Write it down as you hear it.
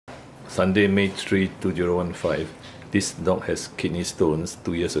Sunday, May 3, 2015. This dog has kidney stones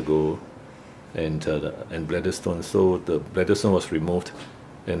 2 years ago and bladder stones. So the bladder stone was removed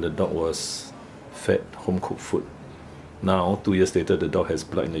and the dog was fed home cooked food. Now, 2 years later, the dog has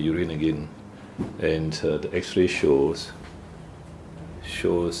blood in the urine again, and the X-ray shows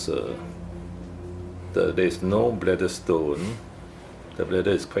that there is no bladder stone. The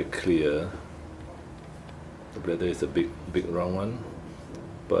bladder is quite clear. The bladder is a big round one,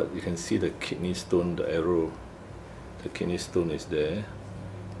 but you can see the kidney stone, the arrow. The kidney stone is there,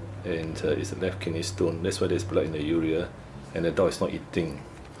 and it's a left kidney stone. That's why there's blood in the urea, and the dog is not eating.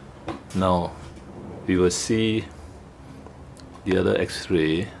 Now, we will see the other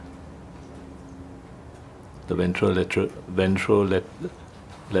X-ray, the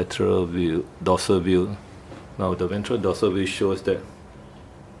lateral view, dorsal view. Now, the ventral dorsal view shows that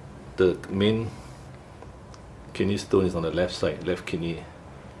the main kidney stone is on the left side, left kidney.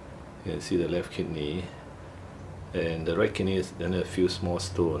 You can see the left kidney, and the right kidney is then a few small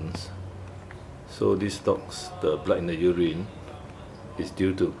stones. So these dogs, the blood in the urine is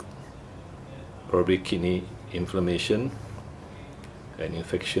due to probably kidney inflammation and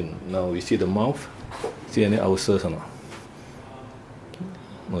infection. Now we see the mouth. See any ulcers or not?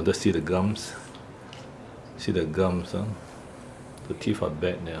 No, just see the gums. See the gums, huh? The teeth are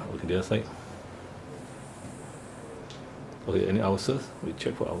bad there. Okay, the other side. Okay, any ulcers? We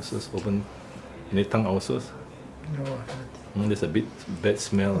check for ulcers. Open. Any tongue ulcers? No. There's a bit bad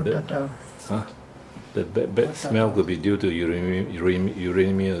smell there. Huh? The bad smell could be due to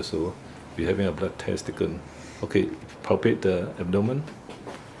uraemia also. We're having a blood test taken. Okay, palpate the abdomen.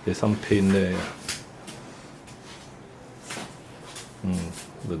 There's some pain there.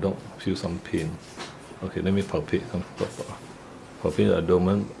 The dog feels some pain. Okay, let me palpate. Palpate the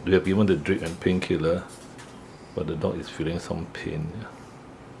abdomen. We have given the drip and painkiller, but the dog is feeling some pain.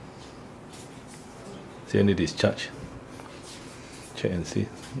 See any discharge? Check and see.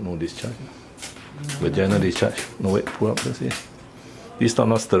 No discharge. Vaginal discharge. No, wait, pull up. Let's see. This dog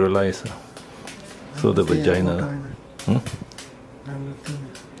not sterilized. So the vagina.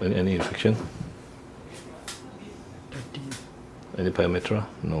 Any infection? Any pyometra?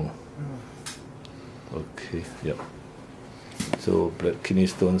 No. Okay, yep. So blood, kidney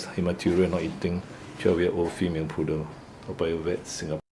stones, hematuria, not eating, 12-year-old female poodle. Toa Payoh Vets, Singapore.